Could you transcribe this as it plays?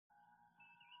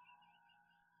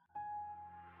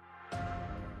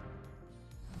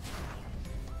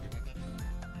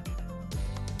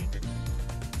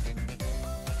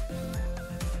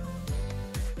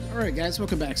Alright guys,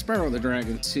 welcome back. Spyro the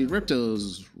Dragon to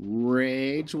Ripto's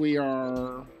Rage. We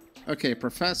are... Okay,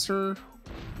 Professor.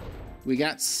 We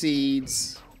got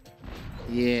seeds.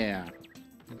 Yeah.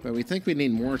 But we think we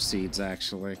need more seeds,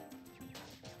 actually.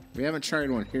 We haven't tried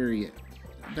one here yet.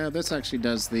 No, this actually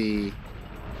does the...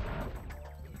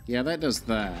 Yeah, that does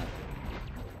that.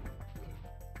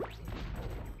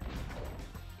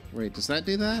 Wait, does that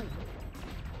do that?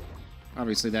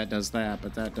 Obviously that does that,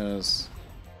 but that does...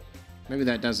 Maybe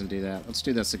that doesn't do that. Let's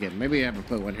do this again. Maybe we haven't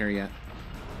put one here yet.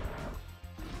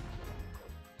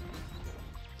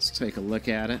 Let's take a look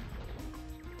at it.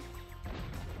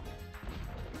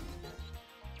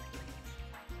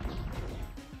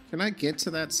 Can I get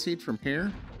to that seed from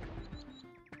here?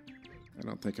 I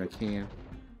don't think I can.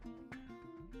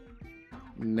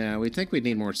 No, we think we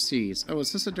need more seeds. Oh,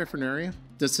 is this a different area?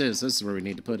 This is where we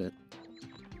need to put it.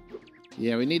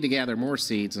 Yeah, we need to gather more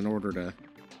seeds in order to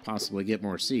possibly get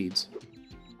more seeds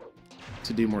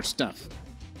to do more stuff.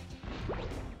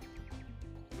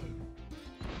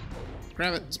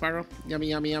 Grab it, Spyro. Yummy,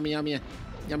 yummy, yummy, yummy.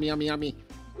 Yummy, yummy, yummy.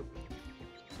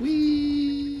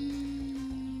 Whee!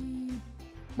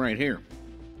 Right here.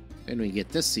 And we get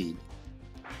this seed.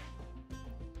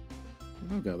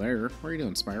 I'll go there. What are you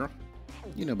doing, Spyro?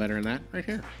 You know better than that. Right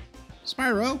here.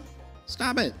 Spyro!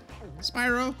 Stop it!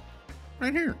 Spyro!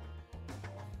 Right here.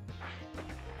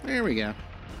 There we go.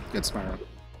 Good, Spyro.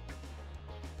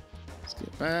 Let's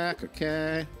get back.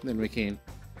 Okay. Then we can...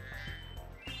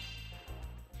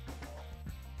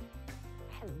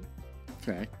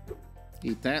 Okay.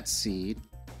 Eat that seed.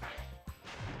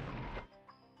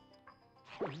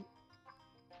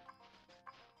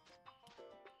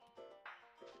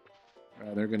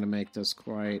 They're going to make this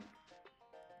quite...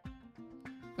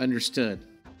 Understood.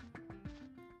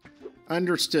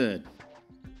 Understood.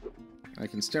 I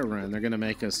can still run. They're going to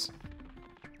make us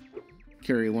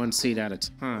carry one seed at a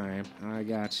time. I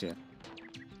gotcha.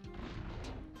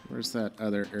 Where's that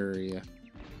other area?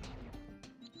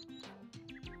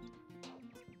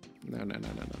 No.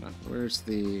 Where's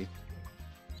the...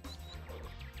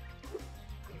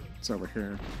 It's over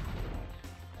here.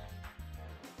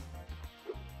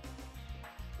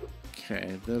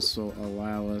 Okay, this will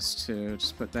allow us to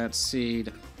just put that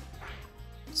seed...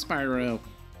 Spyro.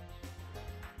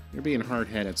 You're being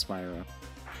hard-headed, Spyro.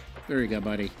 There you go,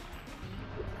 buddy.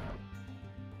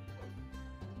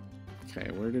 Okay,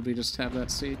 where did we just have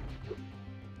that seed?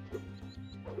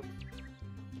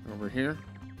 Over here.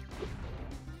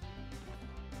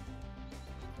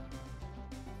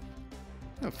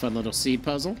 A fun little seed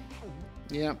puzzle.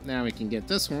 Yep, now we can get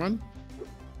this one.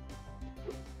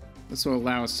 This will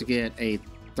allow us to get a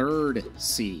third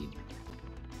seed.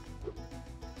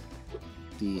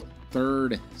 The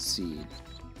third seed.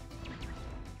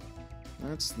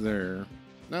 That's there.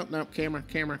 Nope, camera.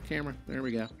 There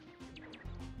we go.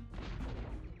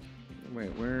 Wait,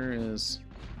 where is...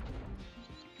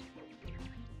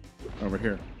 Over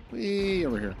here. Way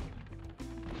over here.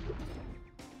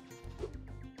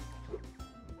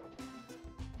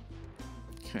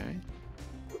 Okay.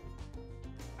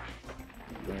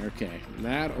 Okay,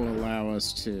 that will allow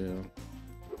us to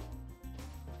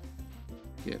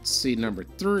get seed number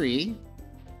 3.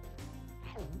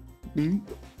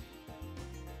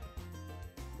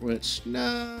 Which,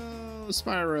 no,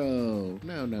 Spyro.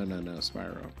 No,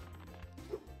 Spyro.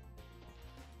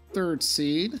 Third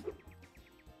seed.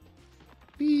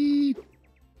 Beep.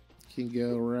 Can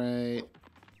go right.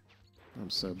 I'm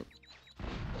so...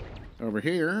 Over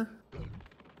here.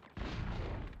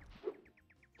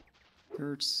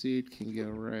 Third seed can go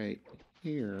right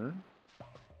here.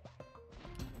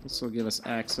 This will give us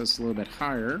access a little bit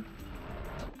higher.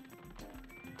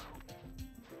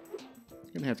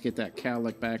 Gonna have to get that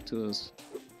cowlick back to his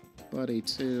buddy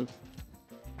too.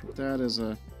 But that is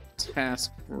a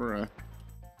task for a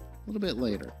little bit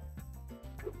later.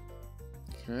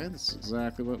 Okay, this is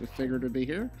exactly what we figured would be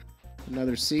here.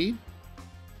 Another seed.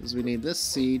 Because we need this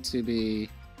seed to be...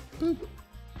 Boop.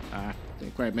 Ah,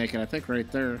 didn't quite make it. I think right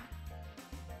there.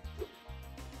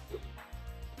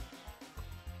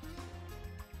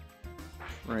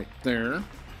 Right there.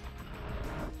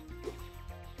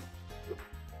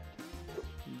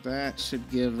 That should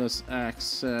give us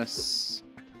access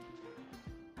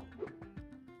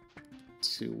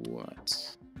to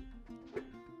what?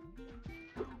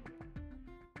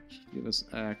 Should give us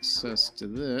access to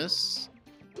this.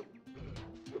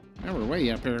 Now we're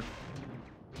way up here.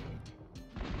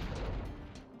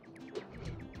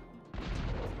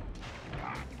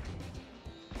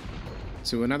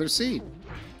 To another seed.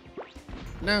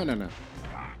 No.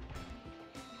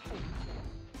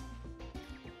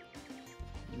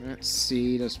 That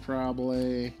seed is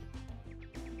probably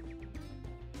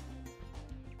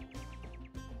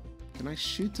Can I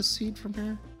shoot the seed from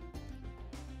here?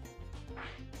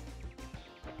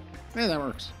 Hey, that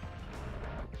works.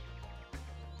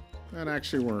 That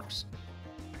actually works.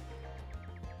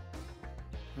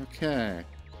 Okay.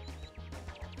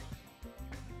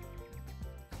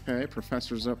 Okay,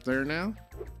 Professor's up there now.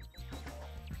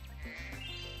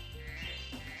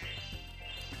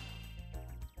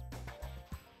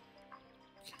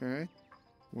 Okay.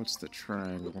 What's the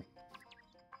triangle?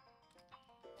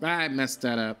 I messed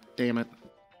that up. Damn it.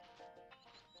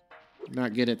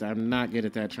 Not good at that. I'm not good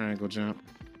at that triangle jump.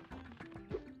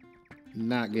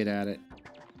 Not good at it.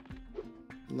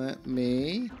 Let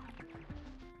me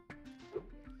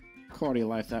quality of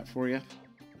life that for you.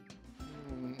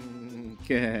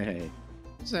 Okay.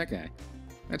 Who's that guy?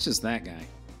 That's just that guy.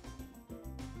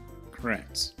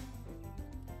 Correct.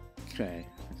 Okay.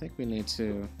 I think we need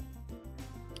to...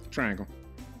 Triangle.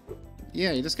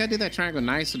 Yeah, you just gotta do that triangle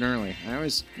nice and early. I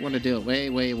always want to do it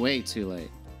way too late.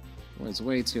 Well, it's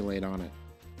way too late on it.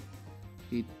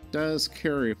 He does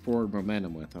carry forward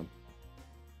momentum with him.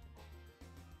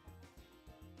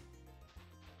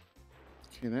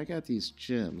 Okay, I got these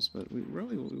gems, but we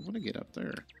want to get up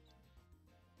there.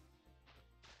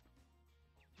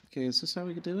 Okay, is this how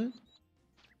we could do it?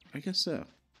 I guess so.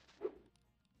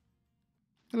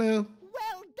 Hello.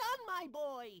 Well done, my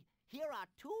boy! Here are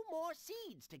 2 more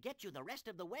seeds to get you the rest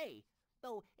of the way.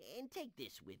 Oh, and take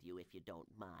this with you if you don't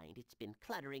mind. It's been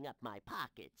cluttering up my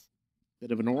pockets.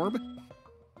 Bit of an orb.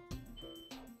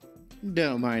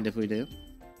 Don't mind if we do.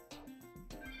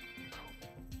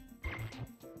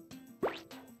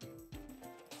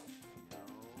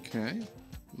 Okay.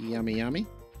 Yummy, yummy.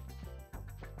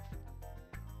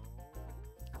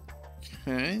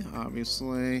 Okay,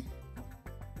 obviously.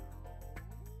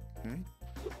 Okay.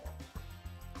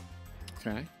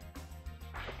 Okay.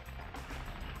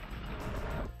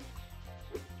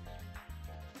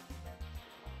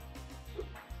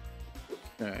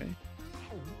 Okay.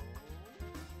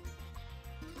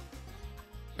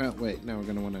 Oh, wait, now we're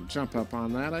going to want to jump up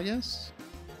on that, I guess.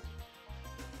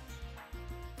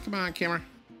 Come on, camera.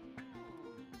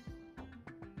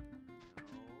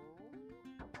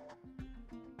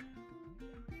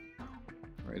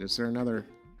 Wait, is there another...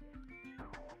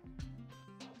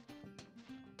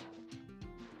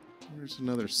 There's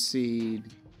another seed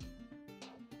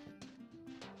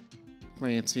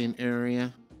planting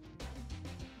area.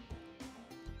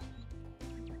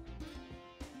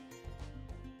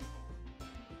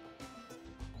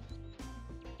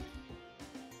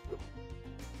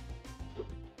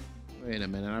 Wait a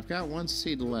minute, I've got 1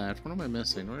 seed left. What am I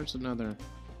missing? Where's another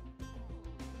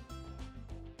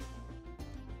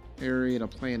area to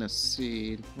plant a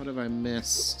seed? What have I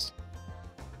missed?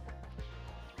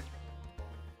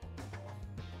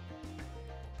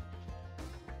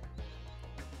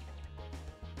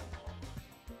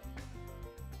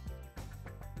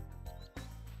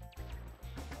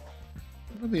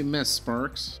 What have we missed,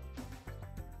 Sparks?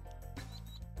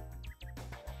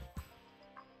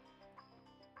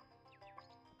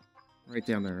 Right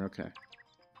down there, okay.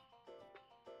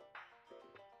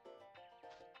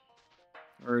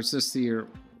 Or is this the...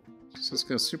 Does this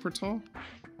go super tall?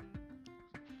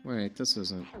 Wait, this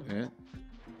isn't it.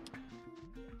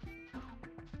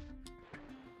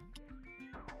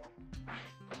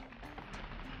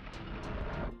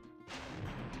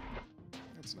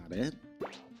 That's not it.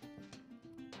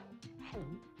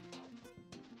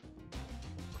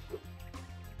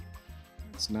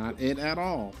 That's not it at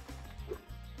all.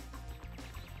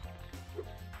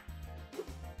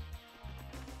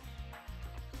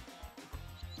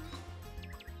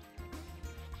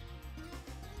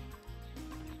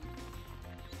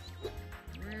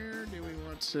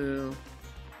 To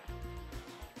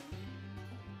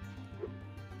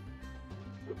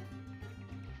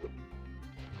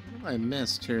what I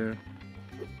missed here.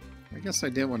 I guess I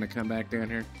did want to come back down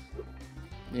here.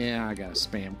 Yeah, I got a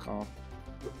spam call.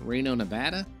 Reno,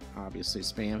 Nevada? Obviously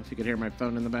spam, if you could hear my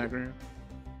phone in the background.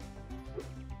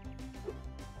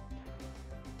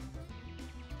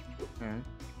 Okay.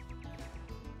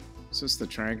 Is this the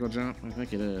triangle jump? I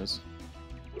think it is.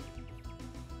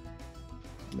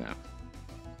 No.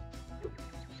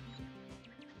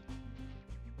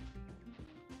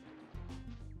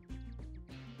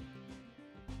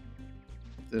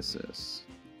 This is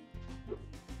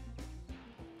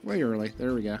way early.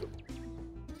 There we go.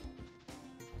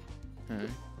 Okay.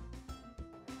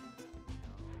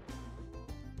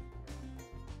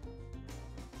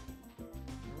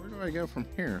 Where do I go from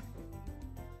here?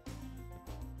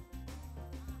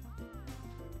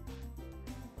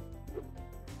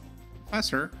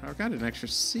 Professor, I've got an extra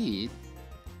seed.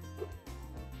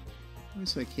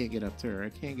 guess I can't get up there. I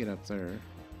can't get up there.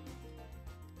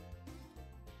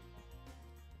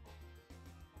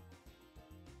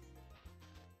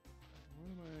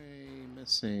 What am I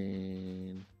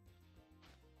missing?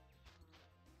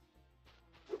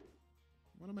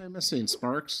 What am I missing,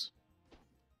 Sparks?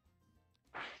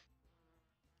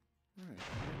 Alright,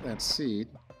 that seed.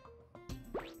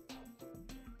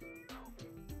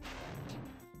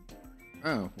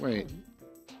 Oh, wait.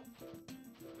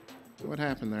 What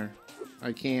happened there?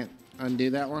 I can't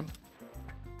undo that one?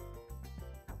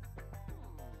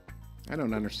 I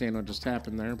don't understand what just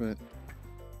happened there, but...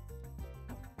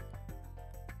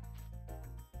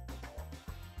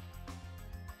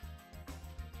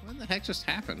 What the heck just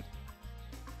happened?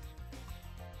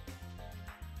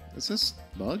 Is this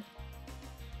bug?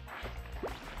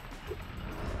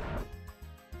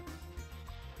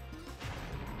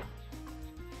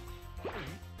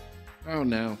 Oh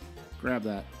no. Grab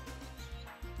that.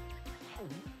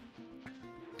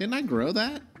 Didn't I grow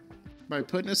that? By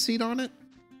putting a seed on it?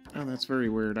 Oh, that's very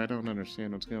weird. I don't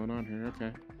understand what's going on here.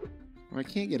 Okay. Well, I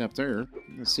can't get up there.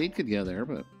 The seed could go there,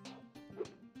 but...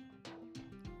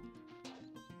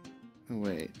 Oh,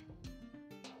 wait.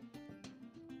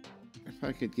 If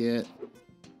I could get...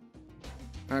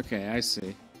 Okay, I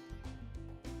see.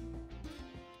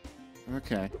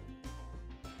 Okay.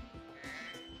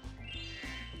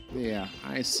 Yeah,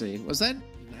 I see. Was that...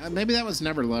 maybe that was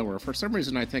never lower. For some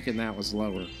reason, I'm thinking that was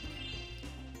lower.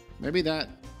 Maybe that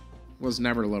was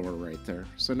never lower right there.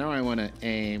 So now I want to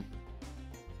aim.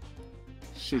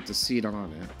 Shoot the seed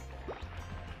on it.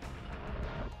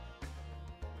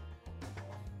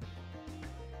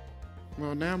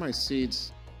 Well, now my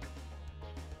seeds...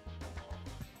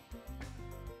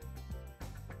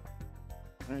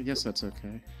 I guess that's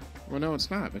okay. Well, no, it's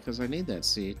not, because I need that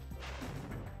seed.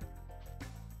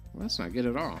 Well, that's not good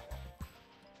at all.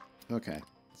 Okay,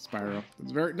 Spyro.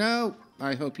 It's very... No!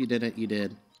 I hope you did it. You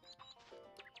did.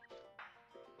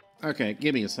 Okay,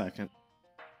 give me a second.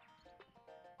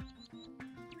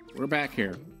 We're back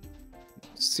here.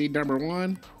 Seed number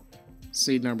 1.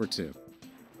 Seed number 2.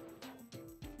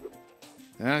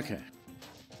 Okay.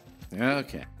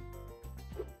 Okay.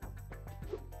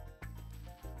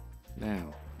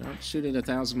 Now, don't shoot it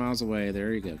 1,000 miles away.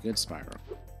 There you go. Good Spyro.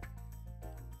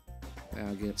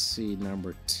 Now get seed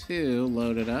number 2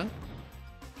 loaded up.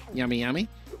 Yummy, yummy.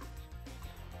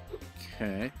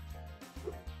 Okay.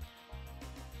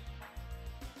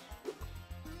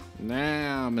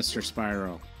 Now, Mr.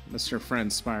 Spyro. Mr.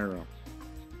 Friend Spyro.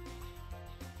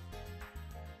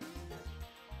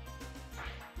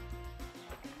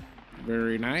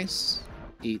 Very nice.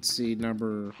 Eat seed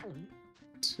number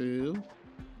 2.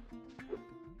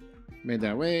 Made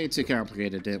that way too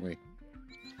complicated, didn't we?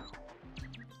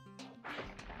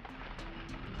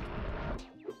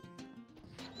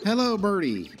 Hello,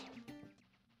 birdie.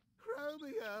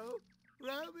 Romeo,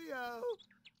 Romeo,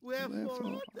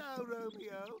 wherefore art thou,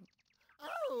 Romeo?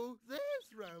 Oh, there's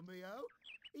Romeo.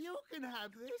 You can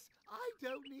have this. I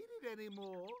don't need it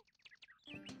anymore.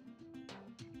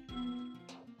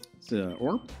 It's an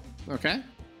orb? Okay.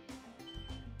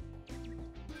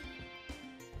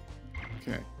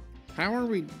 Okay. How are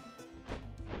we...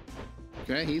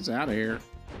 Okay, he's out of here.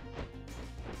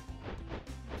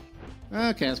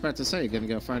 Okay, I was about to say, you're gonna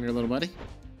go find your little buddy.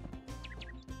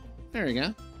 There you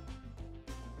go.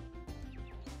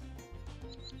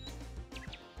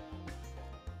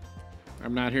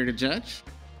 I'm not here to judge.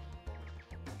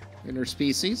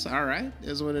 Interspecies, alright,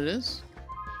 is what it is.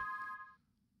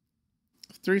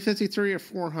 353 or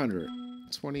 400.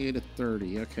 28 to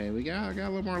 30. Okay, I got a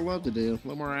little more love to do, a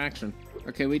little more action.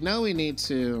 Okay, we know we need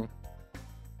to...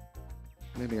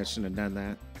 Maybe I shouldn't have done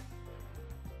that.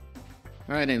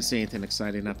 I didn't see anything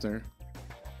exciting up there.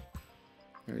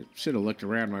 I should have looked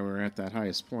around when we were at that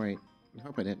highest point. I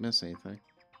hope I didn't miss anything.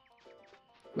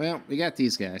 Well, we got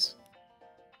these guys.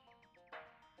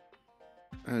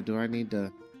 Oh, do I need to...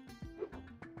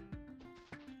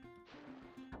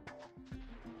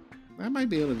 I might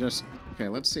be able to just... Okay,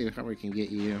 let's see how we can get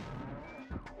you.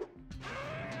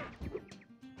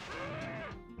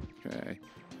 Okay.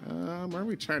 Where are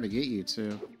we trying to get you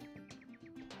to?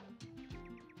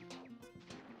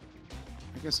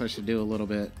 I guess I should do a little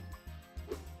bit.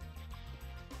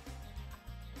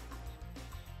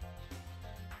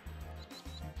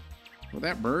 Will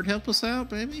that bird help us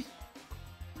out, maybe?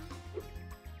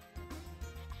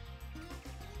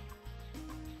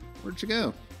 Where'd you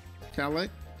go, Cowboy?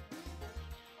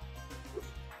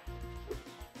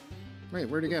 Wait,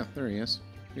 where'd he go? There he is.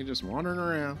 He's just wandering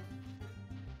around.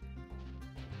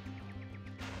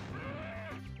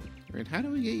 Wait, how do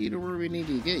we get you to where we need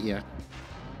to get you?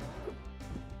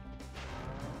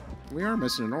 We are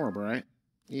missing an orb, right?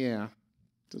 Yeah.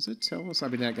 Does it tell us? I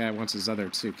mean, that guy wants his other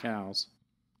 2 cows.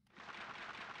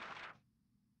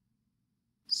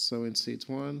 Sowing seeds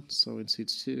 1, sowing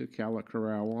seeds 2, cowlet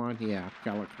corral 1. Yeah,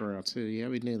 cowlet corral 2. Yeah,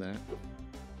 we knew that.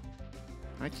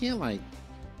 I can't, like...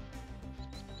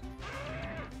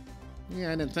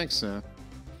 Yeah, I didn't think so.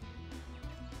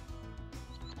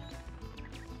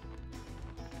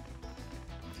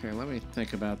 Okay, let me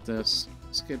think about this.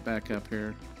 Let's get back up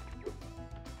here.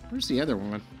 Where's the other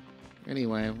one?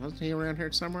 Anyway, wasn't he around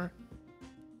here somewhere?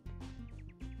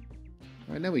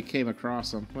 I know we came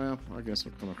across him. Well, I guess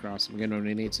we'll come across him again when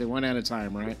we need to. One at a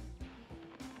time, right?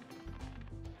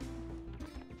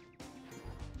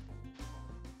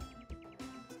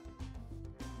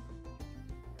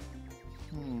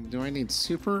 Do I need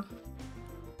super?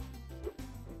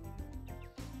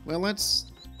 Well,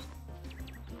 let's...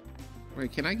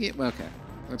 Wait, can I get... Okay,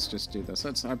 let's just do this.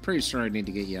 I'm pretty sure I need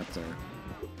to get you up there.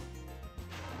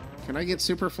 Can I get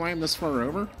super flame this far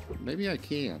over? Maybe I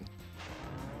can.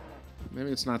 Maybe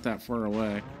it's not that far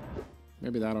away.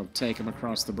 Maybe that'll take him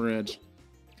across the bridge.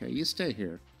 Okay, you stay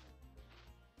here.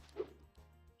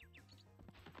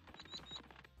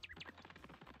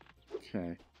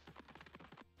 Okay.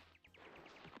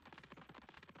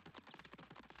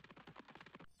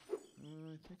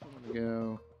 I think I want to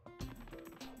go...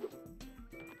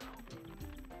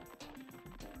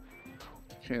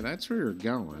 Okay, that's where you're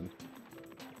going.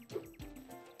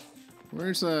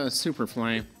 Where's Super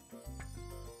Flame?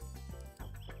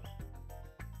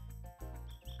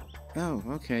 Oh,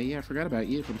 okay, yeah, I forgot about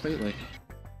you completely.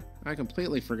 I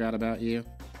completely forgot about you.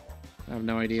 I have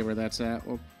no idea where that's at.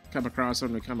 We'll come across it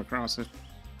when we come across it.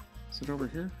 Is it over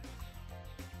here?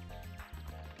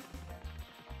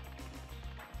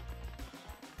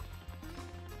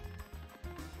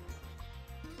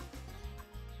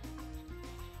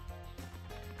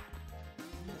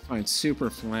 Find Super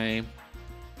Flame.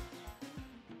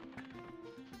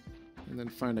 And then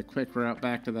find a quick route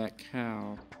back to that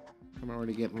cow. I'm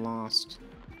already getting lost.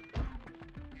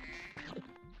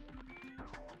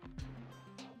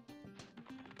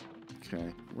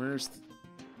 Okay, where's...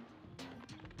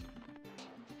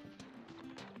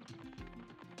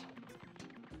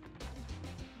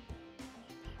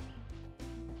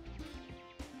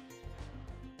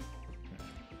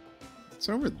 It's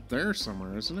over there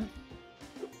somewhere, isn't it?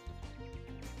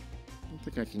 I don't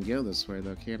think I can go this way,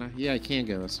 though, can I? Yeah, I can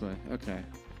go this way. Okay.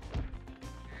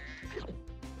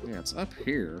 Yeah, it's up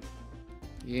here.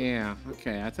 Yeah,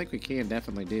 okay, I think we can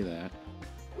definitely do that.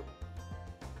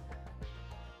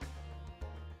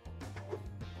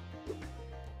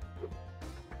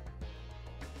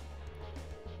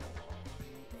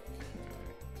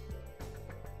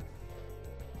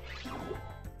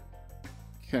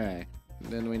 Okay,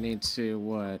 then we need to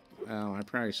what? Oh, I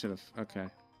probably should have... Okay.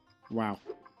 Wow.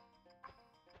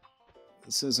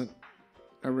 This isn't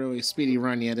a really speedy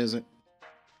run yet, is it?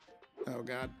 Oh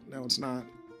god, no it's not.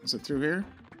 Is it through here?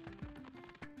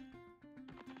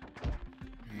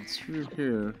 It's through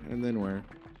here, and then where?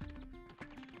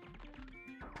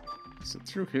 Is it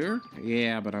through here?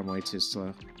 Yeah, but I'm way too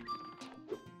slow.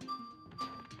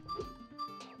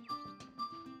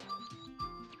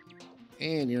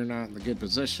 And you're not in the good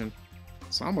position.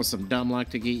 It's almost some dumb luck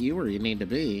to get you where you need to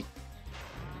be.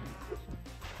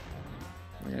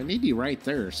 I need you right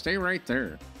there. Stay right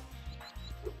there.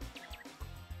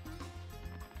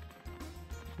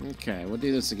 Okay, we'll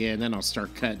do this again, then I'll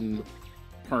start cutting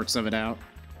parts of it out.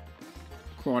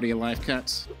 Quality of life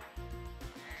cuts.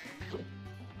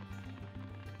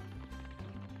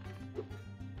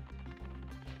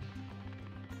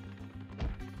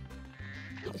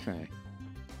 Okay.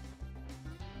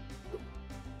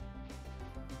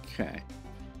 Okay.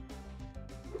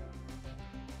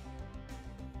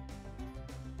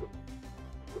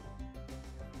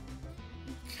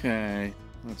 Okay,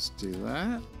 let's do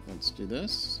that. Let's do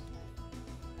this.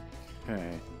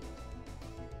 Okay.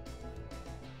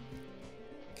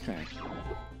 Okay.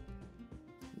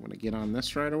 Want to get on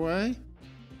this right away?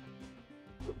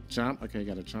 Jump. Okay,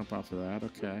 got to jump off of that.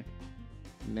 Okay.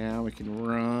 Now we can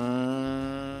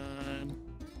run.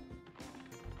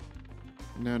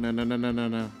 No, no, no, no, no, no,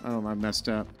 no. Oh, I messed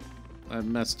up. I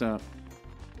messed up.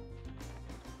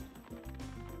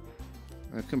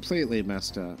 I completely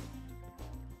messed up.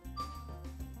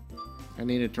 I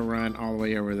needed to run all the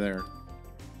way over there.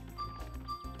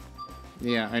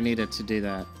 Yeah, I needed to do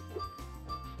that.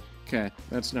 Okay,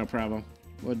 that's no problem.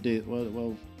 We'll do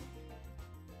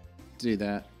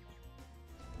that.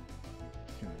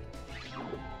 Okay.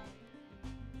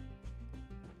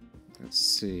 Let's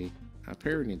see. Up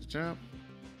here we need to jump.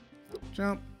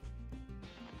 Jump.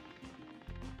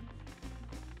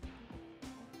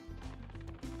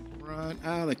 Run.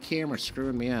 Oh, the camera's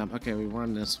screwing me up. Okay, we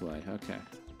run this way. Okay.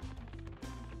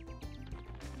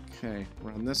 Okay,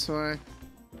 run this way.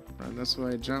 Run this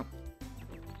way, jump.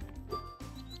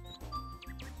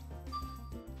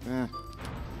 Ah.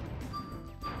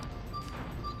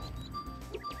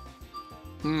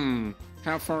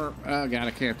 How far? Oh, God,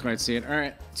 I can't quite see it. All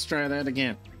right, let's try that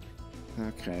again.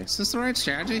 Okay, is this the right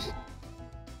strategy?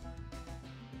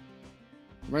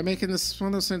 Am I making this one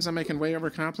of those things I'm making way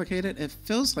overcomplicated? It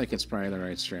feels like it's probably the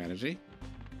right strategy.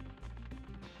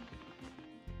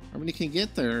 I mean, you can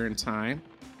get there in time.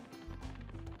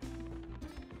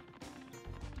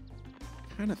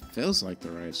 Kind of feels like the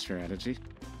right strategy.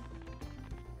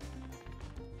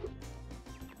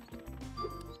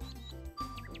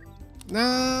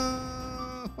 No!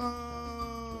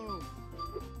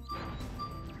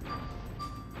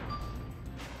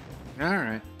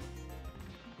 Alright.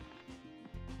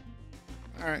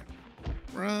 Alright.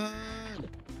 Run!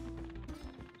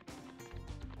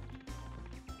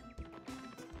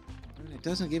 It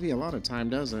doesn't give you a lot of time,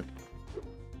 does it?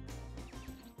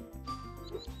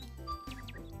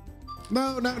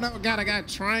 No, no, no. God, I got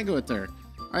to triangle it there.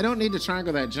 I don't need to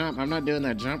triangle that jump. I'm not doing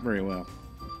that jump very well.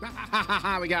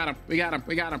 We got him. We got him.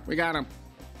 We got him. We got him.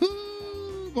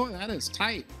 Woo, boy, that is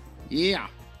tight. Yeah.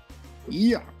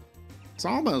 Yeah. It's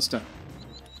almost a...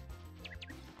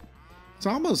 It's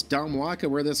almost dumb luck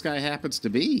of where this guy happens to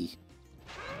be.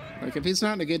 Like, if he's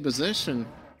not in a good position,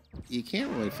 you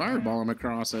can't really fireball him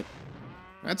across it.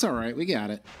 That's all right. We got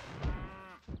it.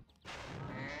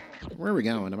 Where are we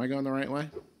going? Am I going the right way?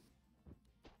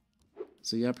 Is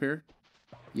he up here?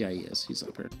 Yeah, he is. He's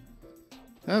up here.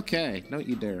 Okay. Don't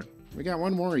you dare. We got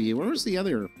one more of you. Where was the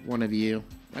other one of you?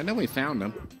 I know we found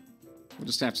him. We'll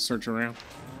just have to search around.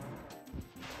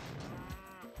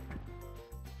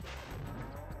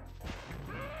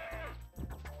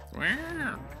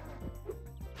 Wow.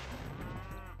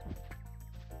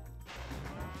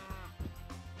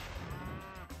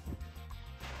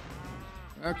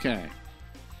 Okay.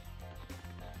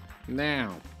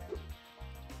 Now,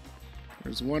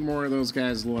 there's one more of those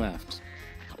guys left.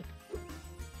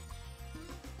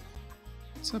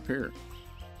 What's up here?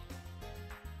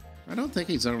 I don't think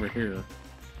he's over here.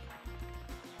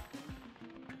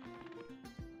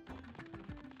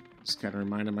 Just kind of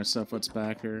reminding myself what's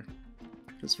back here.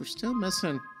 Because we're still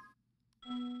missing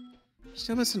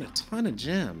a ton of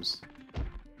gems.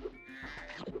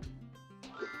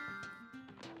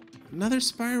 Another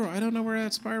Spyro. I don't know where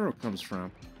that Spyro comes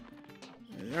from.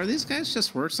 Are these guys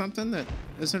just worth something that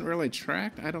isn't really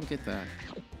tracked? I don't get that.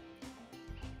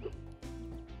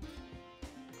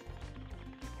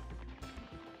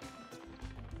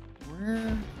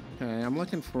 Where? Okay, I'm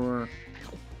looking for...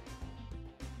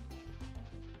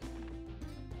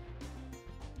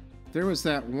 There was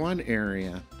that one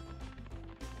area.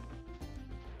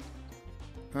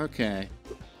 Okay.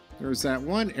 There was that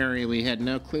one area we had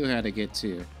no clue how to get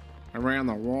to. Around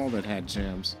the wall that had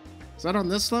gems. Is that on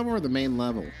this level or the main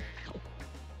level?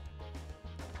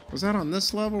 Was that on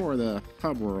this level or the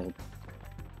hub world?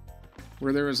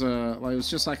 Where there was a... Like, it was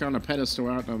just like on a pedestal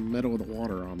out in the middle of the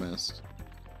water almost.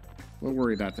 We'll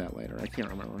worry about that later. I can't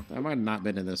remember. That might have not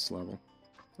been in this level.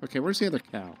 Okay, where's the other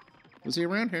cow? Was he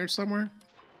around here somewhere?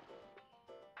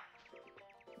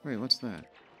 Wait, what's that?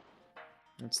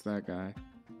 That's that guy.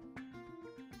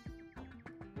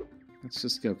 Let's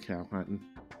just go cow hunting.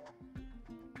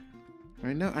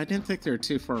 I know, I didn't think they were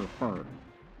too far apart.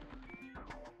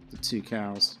 The two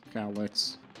cows,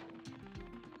 cowlicks.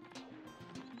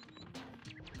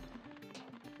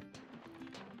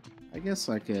 I guess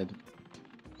I could.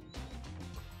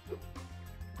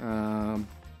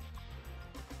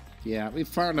 Yeah, we've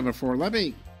found him before.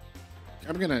 I'm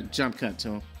gonna jump cut to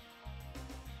him.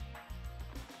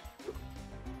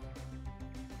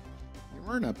 You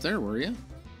weren't up there, were you?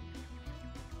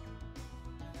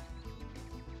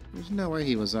 There's no way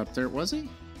he was up there, was he?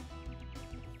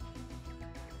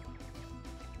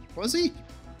 Was he?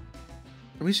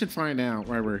 We should find out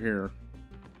why we're here.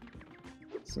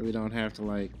 So we don't have to,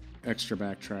 like, extra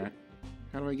backtrack.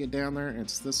 How do I get down there?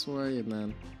 It's this way, and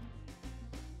then...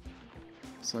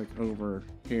 It's like over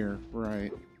here,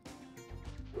 right.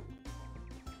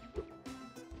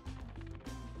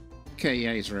 Okay,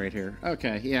 yeah, he's right here.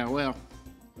 Okay, yeah, well...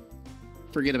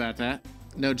 Forget about that.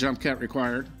 No jump cut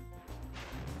required.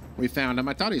 We found him.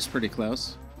 I thought he was pretty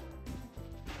close.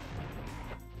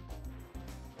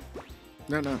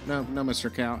 No,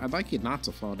 Mr. Cow. I'd like you not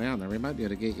to fall down there. We might be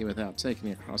able to get you without taking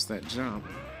you across that jump.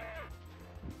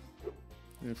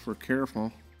 If we're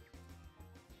careful.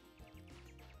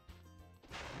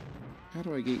 How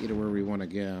do I get you to where we want to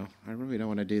go? I really don't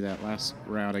want to do that last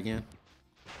route again.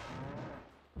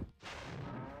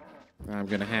 I'm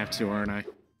gonna have to, aren't I?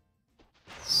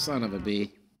 Son of a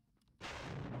bee.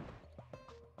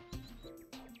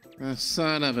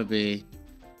 Son of a bee.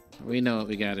 We know what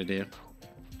we gotta do.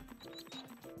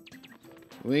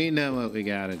 We know what we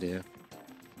gotta do.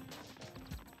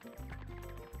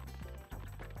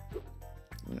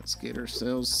 Let's get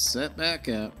ourselves set back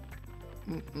up.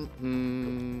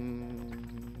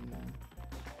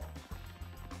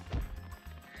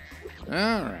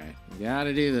 Alright, we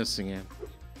gotta do this again.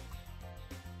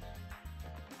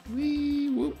 Wee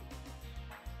whoop.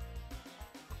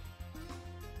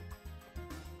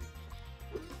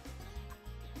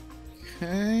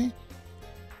 Okay.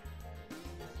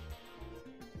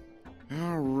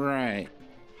 Alright.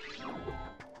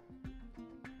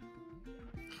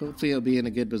 Hopefully he'll be in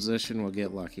a good position. We'll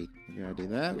get lucky. We gotta do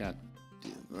that. We gotta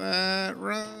do that.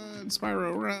 Run,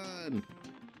 Spyro, run.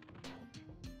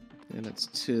 And it's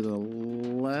to the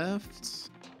left.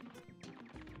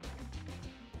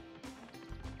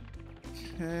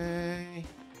 Okay.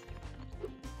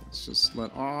 Let's just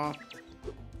let off.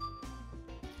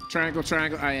 Triangle,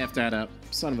 triangle. I effed that up.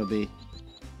 Son of a bee.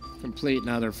 Complete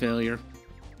another failure.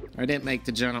 I didn't make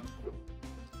the jump.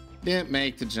 Didn't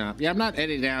make the jump. Yeah, I'm not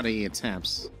editing out any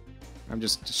attempts. I'm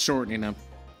just shortening them.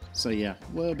 So yeah,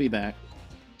 we'll be back.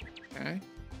 Okay.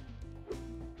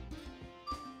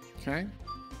 Okay.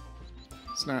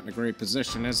 He's not in a great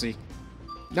position, is he?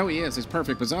 No, he is. He's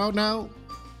perfect. Oh, no.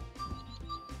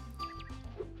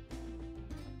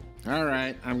 All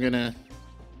right. I'm going to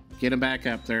get him back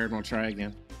up there and we'll try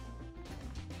again.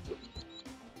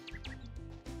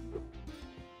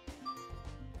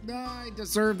 No, I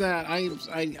deserve that. I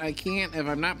can't. If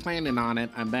I'm not planning on it,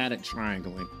 I'm bad at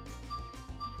triangling.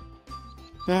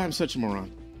 I'm such a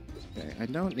moron. Okay, I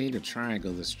don't need to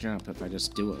triangle this jump if I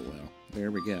just do it well.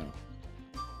 There we go.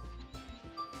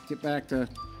 Get back to...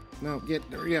 No, get...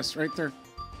 Yes, right there.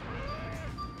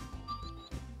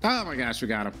 Oh my gosh, we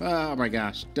got him. Oh my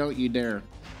gosh. Don't you dare.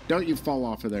 Don't you fall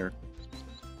off of there.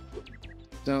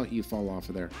 Don't you fall off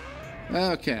of there.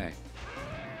 Okay.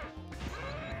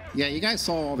 Yeah, you guys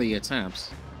saw all the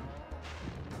attempts.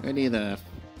 Any of the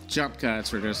jump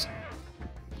cuts were just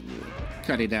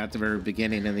cutting out the very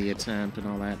beginning of the attempt and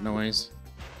all that noise.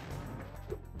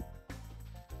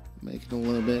 Make it a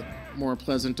little bit more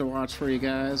pleasant to watch for you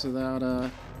guys without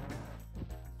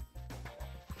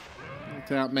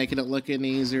making it look any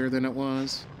easier than it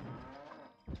was.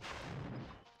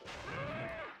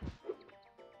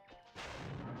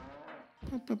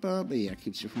 But yeah,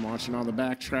 keeps you from watching all the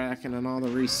backtracking and all the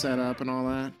reset up and all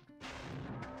that.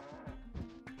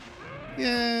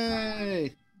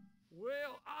 Yay!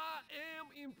 Well, I am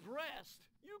impressed.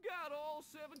 You got all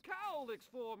 7 cow licks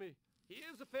for me.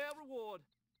 Here's a fair reward.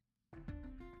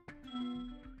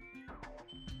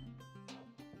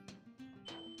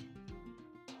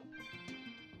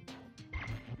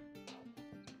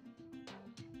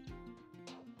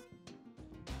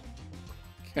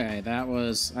 Okay, that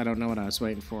was... I don't know what I was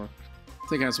waiting for. I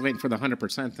think I was waiting for the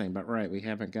 100% thing, but right, we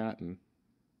haven't gotten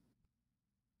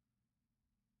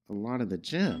a lot of the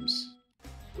gems.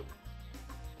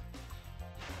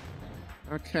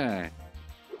 Okay.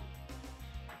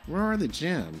 Where are the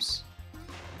gems?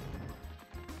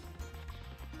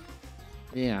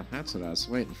 Yeah, that's what I was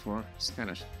waiting for. It's kind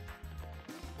of...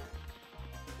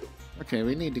 Okay,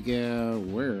 we need to go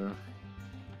where?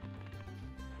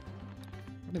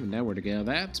 I don't even know where to go.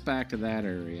 That's back to that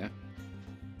area.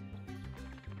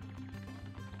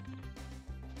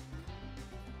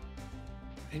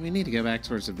 And we need to go back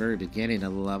towards the very beginning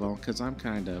of the level, because I'm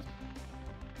kind of...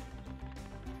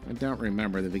 I don't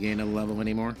remember the beginning of the level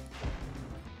anymore.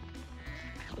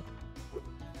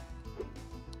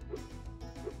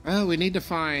 Oh, we need to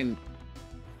find...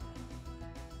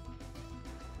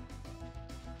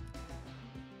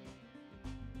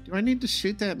 Do I need to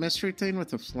shoot that mystery thing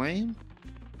with a flame?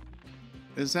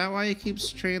 Is that why he keeps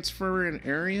transferring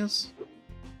areas?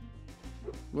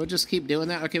 We'll just keep doing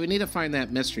that. Okay, we need to find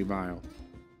that mystery vial.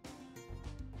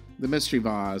 The mystery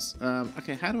vase.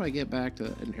 Okay, how do I get back to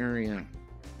an area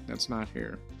that's not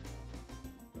here?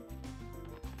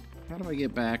 How do I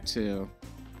get back to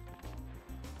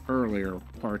earlier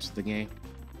parts of the game?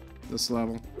 This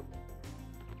level.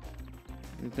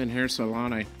 We've been here so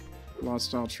long, I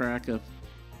lost all track of...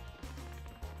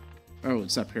 Oh,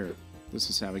 it's up here. This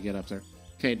is how we get up there.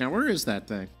 Okay, now where is that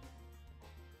thing?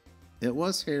 It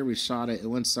was here, we shot it, it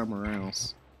went somewhere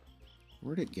else.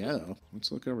 Where'd it go?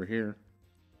 Let's look over here.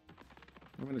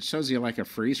 I mean, it shows you like a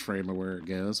freeze frame of where it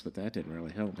goes, but that didn't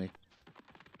really help me.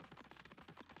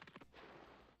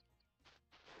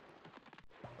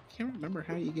 Can't remember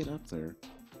how you get up there.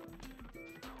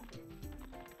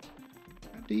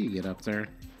 How do you get up there?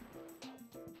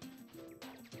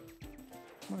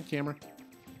 Come on, camera.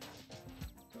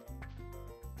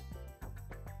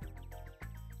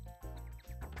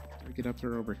 Do we get up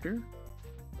there over here?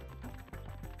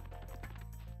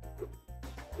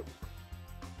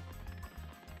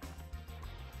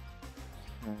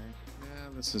 Okay. Yeah,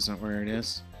 this isn't where it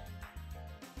is.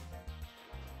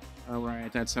 All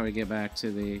right, that's how we get back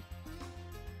to the...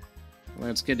 Well,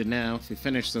 that's good to know. If we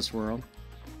finish this world,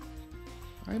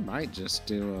 I might just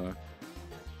do a...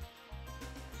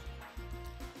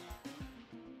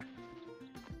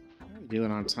 Doing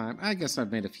on time. I guess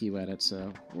I've made a few edits,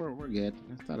 so we're good.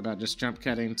 I thought about just jump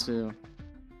cutting to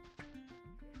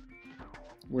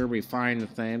where we find the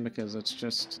thing, because it's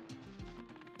just...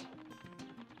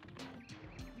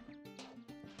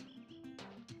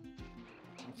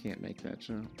 I can't make that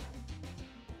jump.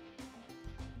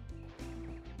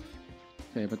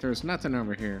 Okay, but there's nothing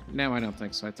over here. No, I don't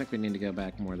think so. I think we need to go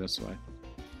back more this way.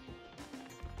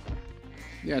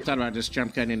 Yeah, I thought about just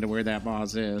jump cutting into where that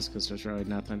boss is, because there's really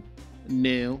nothing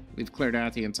new. We've cleared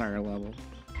out the entire level.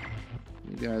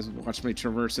 You guys have watched me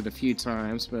traverse it a few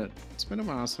times, but it's been a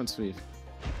while since we've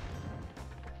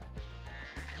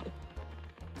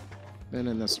been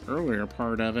in this earlier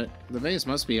part of it. The vase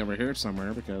must be over here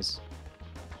somewhere, because...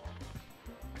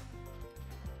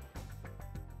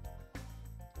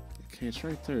 Okay, it's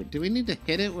right there. Do we need to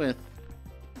hit it with...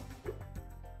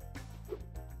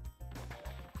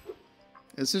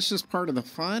 Is this just part of the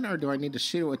fun, or do I need to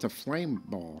shoot it with a flame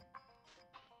ball?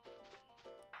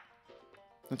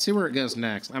 Let's see where it goes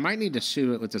next. I might need to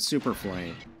shoot it with the super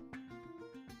flame.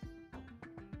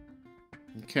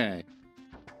 Okay.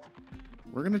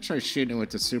 We're gonna try shooting it with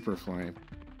the super flame.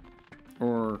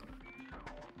 Or...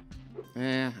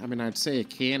 I mean, I'd say a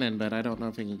cannon, but I don't know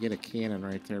if we can get a cannon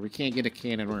right there. We can't get a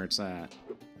cannon where it's at.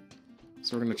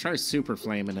 So we're gonna try super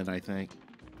flaming it, I think.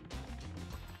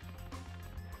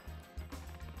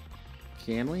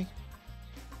 Can we?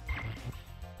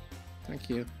 Thank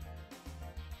you.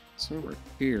 It's over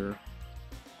here.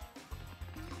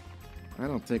 I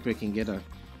don't think we can get a... I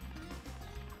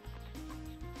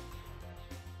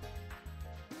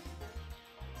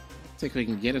think we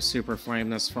can get a super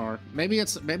flame this far. Maybe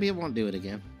it won't do it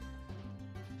again.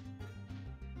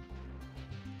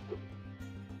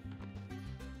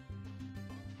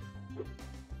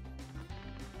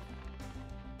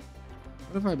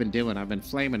 What have I been doing? I've been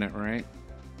flaming it, right?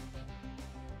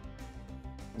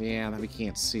 Yeah, we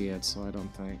can't see it, so I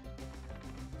don't think.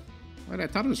 Wait, I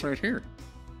thought it was right here.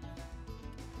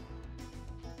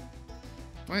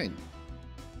 Wait.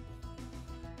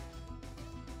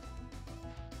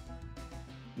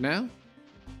 No?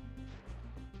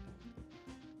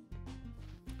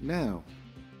 No.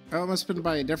 Oh, it must have been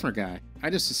by a different guy. I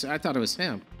thought it was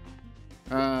him.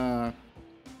 Well,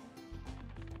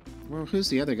 who's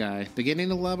the other guy?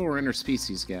 Beginning of level or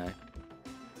interspecies guy?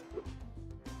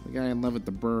 The guy in love with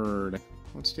the bird.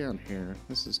 What's down here?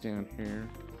 This is down here.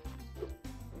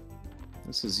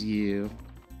 This is you.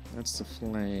 That's the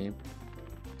flame.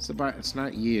 It's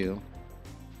not you.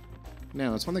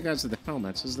 No, it's one of the guys with the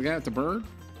helmets. Is the guy with the bird?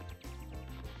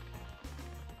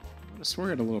 I swear I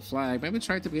had a little flag. Maybe it's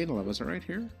right at the beginning level. Is it right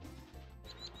here?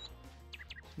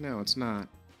 No, it's not.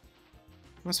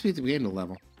 Must be at the beginning of the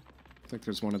level. I think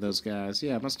there's one of those guys.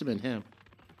 Yeah, it must have been him.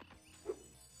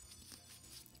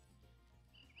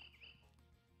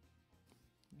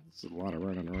 There's a lot of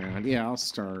running around. Yeah, I'll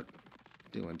start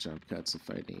doing jump cuts if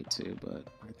I need to, but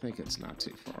I think it's not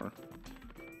too far.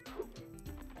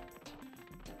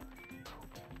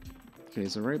 Okay,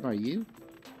 is it right by you?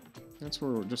 That's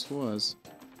where it just was.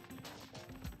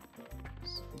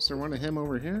 Is there one of him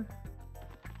over here?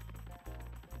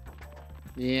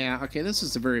 Yeah, okay, this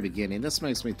is the very beginning. This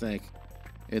makes me think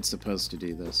it's supposed to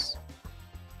do this.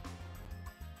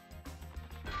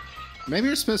 Maybe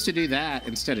you're supposed to do that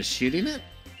instead of shooting it?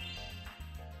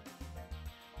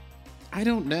 I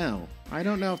don't know. I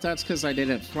don't know if that's because I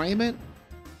didn't flame it.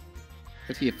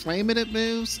 If you flame it, it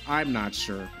moves? I'm not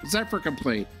sure. Zephyr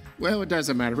complete. Well, it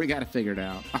doesn't matter. We got to figure it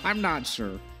out. I'm not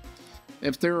sure.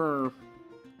 If there are...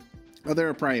 Oh, there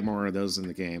are probably more of those in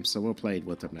the game, so we'll play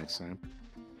with them next time.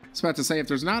 I was about to say, if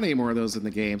there's not any more of those in the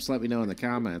games, let me know in the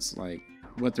comments, like,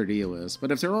 what their deal is.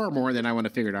 But if there are more, then I want to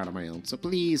figure it out on my own. So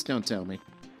please don't tell me.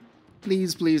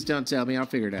 Please, please don't tell me. I'll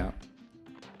figure it out.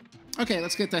 Okay,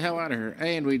 let's get the hell out of here.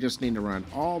 And we just need to run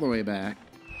all the way back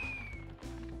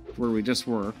where we just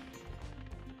were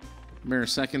mere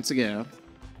seconds ago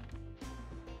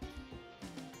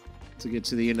to get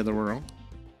to the end of the world.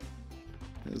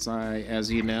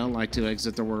 As you know, like to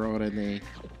exit the world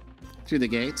through the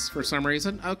gates for some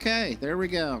reason. Okay, there we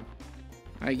go.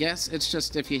 I guess it's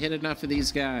just if you hit enough of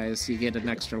these guys, you get an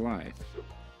extra life.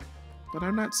 But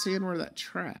I'm not seeing where that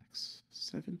tracks.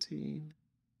 17.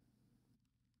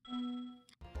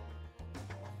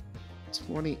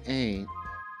 28.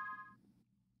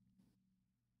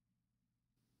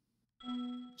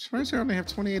 Surprised I only have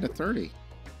 28 to 30.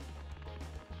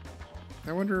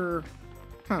 I wonder...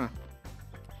 Huh.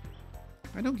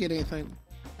 I don't get anything.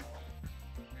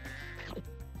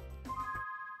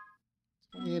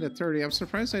 28 to 30. I'm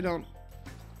surprised I don't...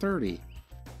 30.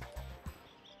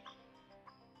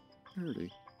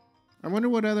 30. I wonder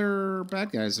what other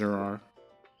bad guys there are.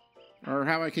 Or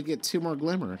how I could get 2 more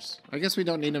glimmers. I guess we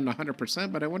don't need them to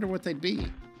 100%, but I wonder what they'd be.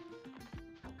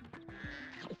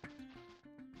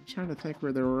 I'm trying to think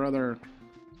where there were other...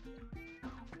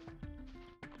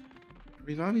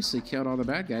 We've obviously killed all the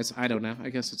bad guys. I don't know. I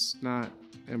guess it's not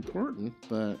important,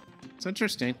 but it's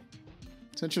interesting.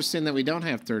 It's interesting that we don't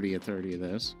have 30 of 30 of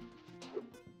those.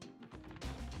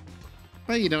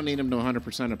 But you don't need them to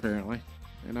 100% apparently.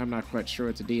 And I'm not quite sure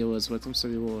what the deal is with them, so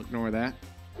we will ignore that.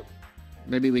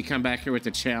 Maybe we come back here with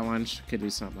the challenge. Could be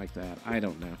something like that. I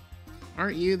don't know.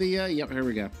 Aren't you the... Yep, here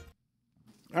we go.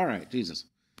 Alright, Jesus.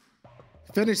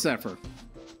 Finish Zephyr.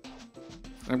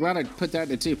 I'm glad I put that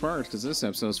into 2 parts, because this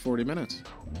episode is 40 minutes.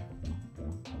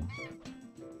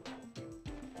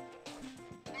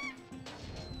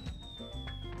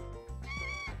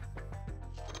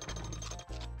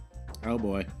 Oh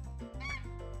boy.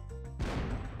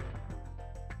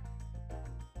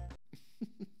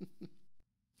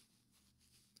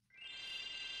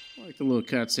 I like the little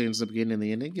cutscenes at the beginning and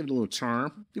the ending. Give it a little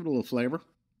charm. Give it a little flavor.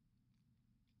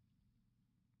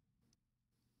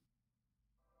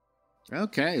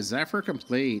 Okay, Zephyr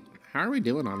complete. How are we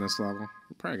doing on this level?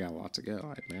 We probably got a lot to go,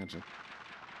 I imagine.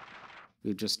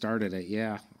 We've just started it,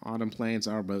 yeah. Autumn Plains,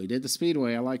 our boat. We did the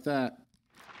Speedway, I like that.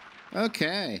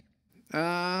 Okay.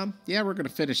 Yeah, we're going to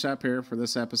finish up here for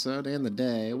this episode and the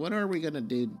day. What are we going to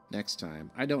do next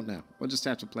time? I don't know. We'll just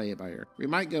have to play it by ear. We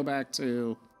might go back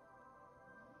to...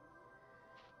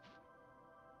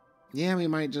 Yeah, we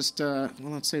might just, well,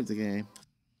 let's save the game.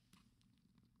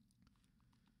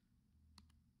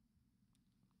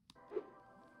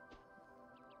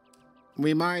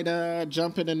 We might,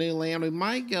 jump into new land. We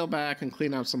might go back and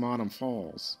clean up some Autumn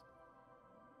Falls.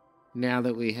 Now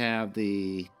that we have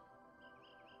the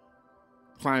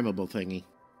climbable thingy.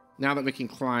 Now that we can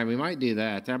climb, we might do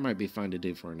that. That might be fun to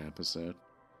do for an episode.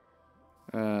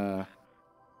 Yeah,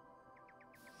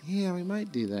 we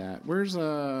might do that. Where's,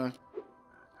 how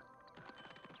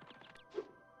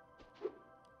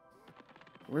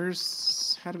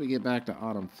do we get back to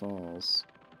Autumn Falls?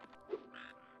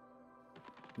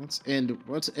 Let's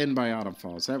end by Autumn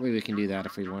Falls. That way we can do that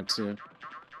if we want to.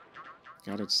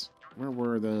 God, where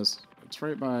were those? It's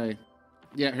right by,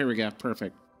 yeah, here we go.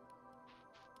 Perfect.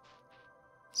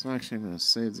 So actually I'm going to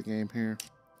save the game here.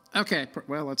 Okay,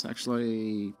 well, let's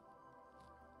actually,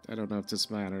 I don't know if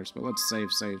this matters, but let's save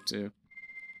too.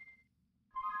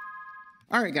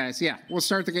 All right, guys. Yeah, we'll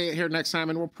start the game here next time,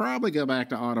 and we'll probably go back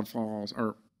to Autumn Falls.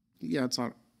 Or, yeah, it's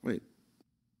on. Wait.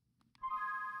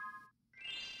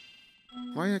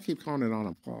 Why do I keep calling it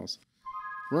Autumn Falls?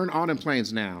 We're in Autumn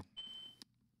Plains now.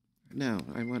 No,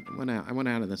 I went out. I went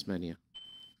out of this menu.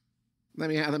 Let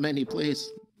me out of the menu, please.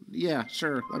 Yeah,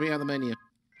 sure. Let me out of the menu.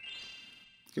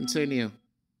 Continue.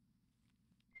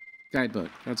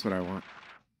 Guidebook. That's what I want.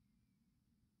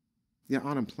 Yeah,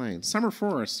 Autumn Plains. Summer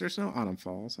Forest. There's no Autumn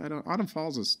Falls. Autumn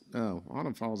Falls is... Oh,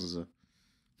 Autumn Falls is a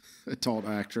adult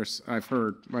actress. I've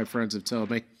heard. My friends have told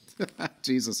me.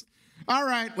 Jesus. All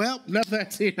right. Well, enough of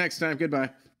that. See you next time.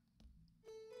 Goodbye.